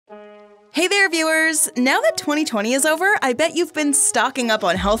Hey there, viewers! Now that 2020 is over, I bet you've been stocking up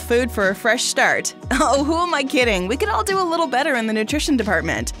on health food for a fresh start. Oh, who am I kidding? We could all do a little better in the nutrition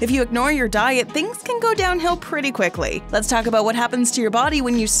department. If you ignore your diet, things can go downhill pretty quickly. Let's talk about what happens to your body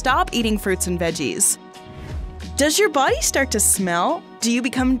when you stop eating fruits and veggies. Does your body start to smell? Do you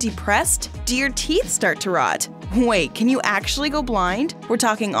become depressed? Do your teeth start to rot? Wait, can you actually go blind? We're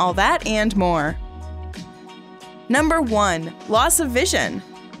talking all that and more. Number 1. Loss of vision.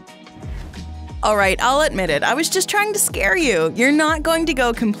 Alright, I'll admit it, I was just trying to scare you. You're not going to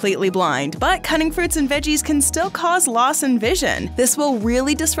go completely blind, but cutting fruits and veggies can still cause loss in vision. This will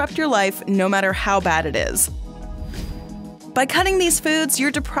really disrupt your life no matter how bad it is. By cutting these foods,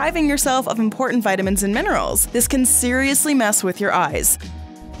 you're depriving yourself of important vitamins and minerals. This can seriously mess with your eyes.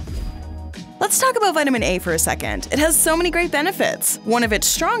 Let's talk about vitamin A for a second. It has so many great benefits. One of its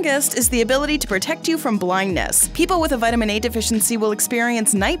strongest is the ability to protect you from blindness. People with a vitamin A deficiency will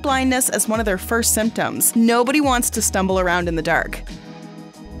experience night blindness as one of their first symptoms. Nobody wants to stumble around in the dark.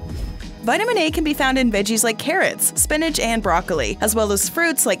 Vitamin A can be found in veggies like carrots, spinach, and broccoli, as well as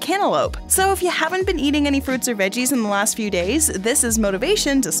fruits like cantaloupe. So if you haven't been eating any fruits or veggies in the last few days, this is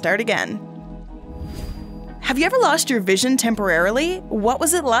motivation to start again. Have you ever lost your vision temporarily? What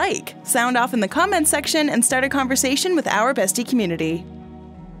was it like? Sound off in the comments section and start a conversation with our Bestie community.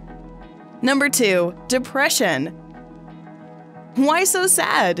 Number 2. Depression. Why so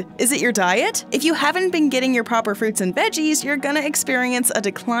sad? Is it your diet? If you haven't been getting your proper fruits and veggies, you're gonna experience a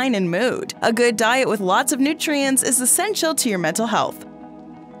decline in mood. A good diet with lots of nutrients is essential to your mental health.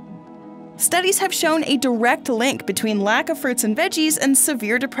 Studies have shown a direct link between lack of fruits and veggies and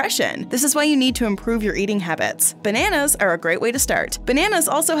severe depression. This is why you need to improve your eating habits. Bananas are a great way to start. Bananas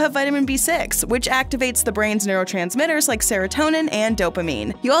also have vitamin B6, which activates the brain's neurotransmitters like serotonin and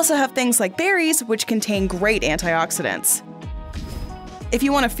dopamine. You also have things like berries, which contain great antioxidants. If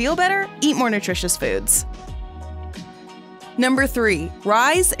you want to feel better, eat more nutritious foods. Number 3.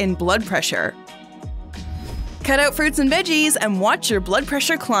 Rise in blood pressure. Cut out fruits and veggies and watch your blood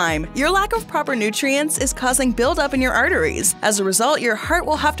pressure climb. Your lack of proper nutrients is causing buildup in your arteries. As a result, your heart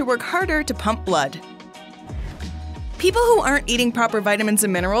will have to work harder to pump blood. People who aren't eating proper vitamins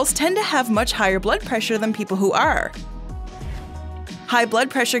and minerals tend to have much higher blood pressure than people who are. High blood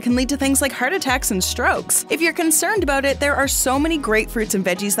pressure can lead to things like heart attacks and strokes. If you're concerned about it, there are so many great fruits and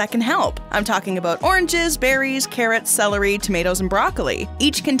veggies that can help. I'm talking about oranges, berries, carrots, celery, tomatoes, and broccoli.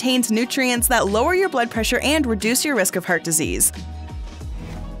 Each contains nutrients that lower your blood pressure and reduce your risk of heart disease.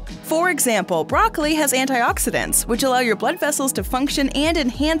 For example, broccoli has antioxidants, which allow your blood vessels to function and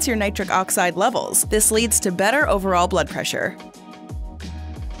enhance your nitric oxide levels. This leads to better overall blood pressure.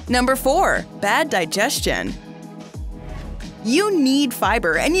 Number 4. Bad digestion. You need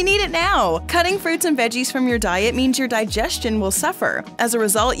fiber, and you need it now! Cutting fruits and veggies from your diet means your digestion will suffer. As a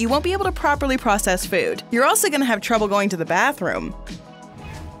result, you won't be able to properly process food. You're also going to have trouble going to the bathroom.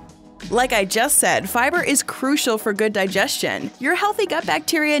 Like I just said, fiber is crucial for good digestion. Your healthy gut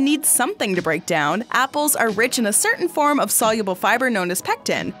bacteria need something to break down. Apples are rich in a certain form of soluble fiber known as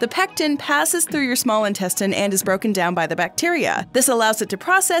pectin. The pectin passes through your small intestine and is broken down by the bacteria. This allows it to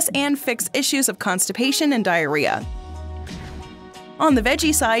process and fix issues of constipation and diarrhea. On the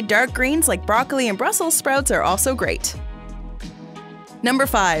veggie side, dark greens like broccoli and Brussels sprouts are also great. Number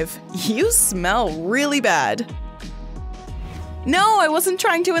 5. You smell really bad. No, I wasn't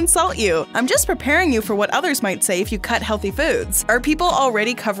trying to insult you. I'm just preparing you for what others might say if you cut healthy foods. Are people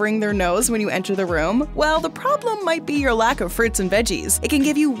already covering their nose when you enter the room? Well, the problem might be your lack of fruits and veggies. It can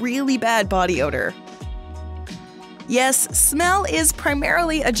give you really bad body odor. Yes, smell is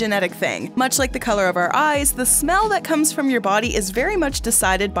primarily a genetic thing. Much like the color of our eyes, the smell that comes from your body is very much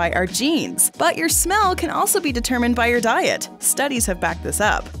decided by our genes. But your smell can also be determined by your diet. Studies have backed this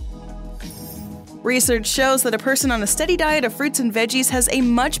up. Research shows that a person on a steady diet of fruits and veggies has a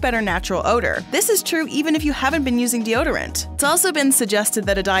much better natural odor. This is true even if you haven't been using deodorant. It's also been suggested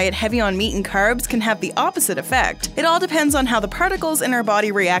that a diet heavy on meat and carbs can have the opposite effect. It all depends on how the particles in our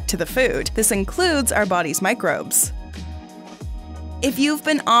body react to the food. This includes our body's microbes. If you've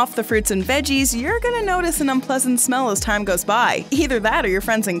been off the fruits and veggies, you're gonna notice an unpleasant smell as time goes by. Either that or your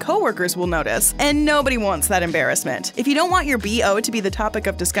friends and coworkers will notice, and nobody wants that embarrassment. If you don't want your BO to be the topic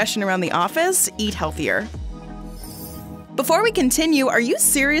of discussion around the office, eat healthier. Before we continue, are you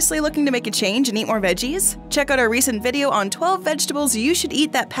seriously looking to make a change and eat more veggies? Check out our recent video on 12 vegetables you should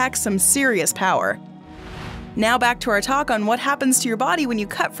eat that pack some serious power. Now back to our talk on what happens to your body when you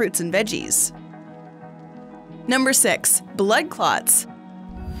cut fruits and veggies. Number 6. Blood clots.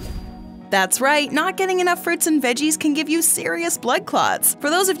 That's right, not getting enough fruits and veggies can give you serious blood clots. For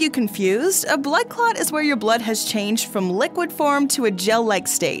those of you confused, a blood clot is where your blood has changed from liquid form to a gel-like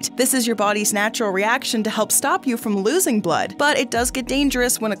state. This is your body's natural reaction to help stop you from losing blood, but it does get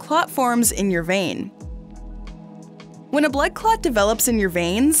dangerous when a clot forms in your vein. When a blood clot develops in your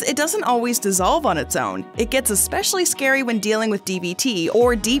veins, it doesn't always dissolve on its own. It gets especially scary when dealing with DVT,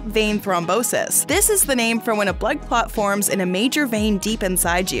 or deep vein thrombosis. This is the name for when a blood clot forms in a major vein deep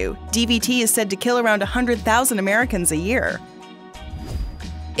inside you. DVT is said to kill around 100,000 Americans a year.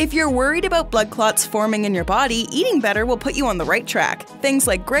 If you're worried about blood clots forming in your body, eating better will put you on the right track. Things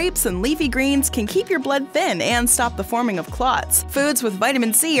like grapes and leafy greens can keep your blood thin and stop the forming of clots. Foods with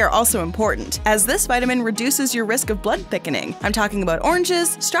vitamin C are also important, as this vitamin reduces your risk of blood thickening. I'm talking about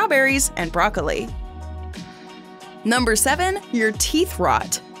oranges, strawberries, and broccoli. Number 7. Your teeth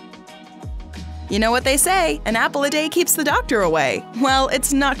rot. You know what they say, an apple a day keeps the doctor away. Well,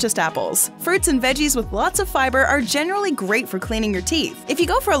 it's not just apples. Fruits and veggies with lots of fiber are generally great for cleaning your teeth. If you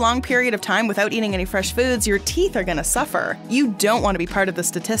go for a long period of time without eating any fresh foods, your teeth are gonna suffer. You don't want to be part of the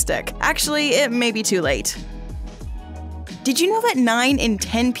statistic. Actually, it may be too late. Did you know that 9 in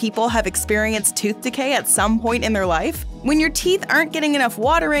 10 people have experienced tooth decay at some point in their life? When your teeth aren't getting enough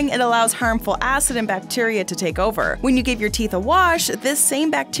watering, it allows harmful acid and bacteria to take over. When you give your teeth a wash, this same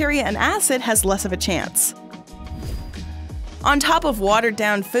bacteria and acid has less of a chance. On top of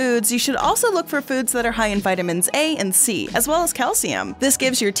watered-down foods, you should also look for foods that are high in vitamins A and C, as well as calcium. This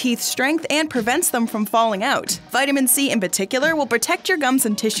gives your teeth strength and prevents them from falling out. Vitamin C in particular will protect your gums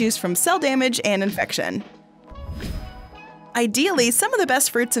and tissues from cell damage and infection. Ideally, some of the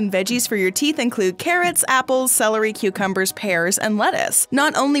best fruits and veggies for your teeth include carrots, apples, celery, cucumbers, pears, and lettuce.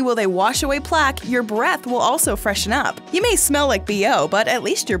 Not only will they wash away plaque, your breath will also freshen up. You may smell like BO, but at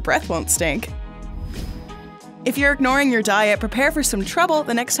least your breath won't stink. If you're ignoring your diet, prepare for some trouble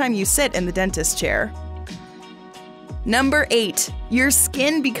the next time you sit in the dentist chair. Number 8. Your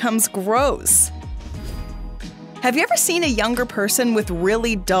skin becomes gross. Have you ever seen a younger person with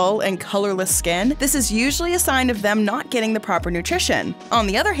really dull and colorless skin? This is usually a sign of them not getting the proper nutrition. On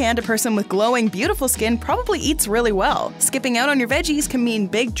the other hand, a person with glowing, beautiful skin probably eats really well. Skipping out on your veggies can mean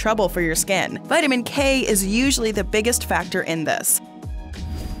big trouble for your skin. Vitamin K is usually the biggest factor in this.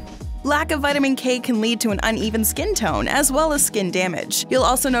 Lack of vitamin K can lead to an uneven skin tone, as well as skin damage. You'll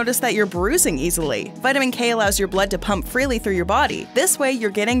also notice that you're bruising easily. Vitamin K allows your blood to pump freely through your body. This way,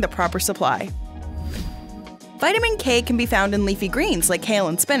 you're getting the proper supply. Vitamin K can be found in leafy greens like kale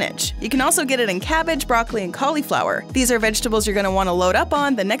and spinach. You can also get it in cabbage, broccoli, and cauliflower. These are vegetables you're going to want to load up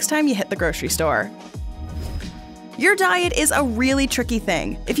on the next time you hit the grocery store. Your diet is a really tricky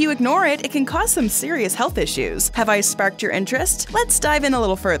thing. If you ignore it, it can cause some serious health issues. Have I sparked your interest? Let's dive in a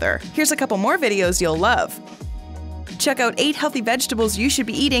little further. Here's a couple more videos you'll love. Check out 8 healthy vegetables you should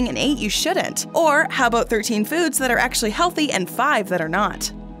be eating and 8 you shouldn't. Or how about 13 foods that are actually healthy and 5 that are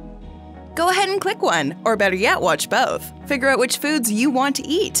not? Go ahead and click one, or better yet, watch both. Figure out which foods you want to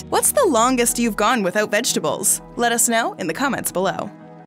eat. What's the longest you've gone without vegetables? Let us know in the comments below.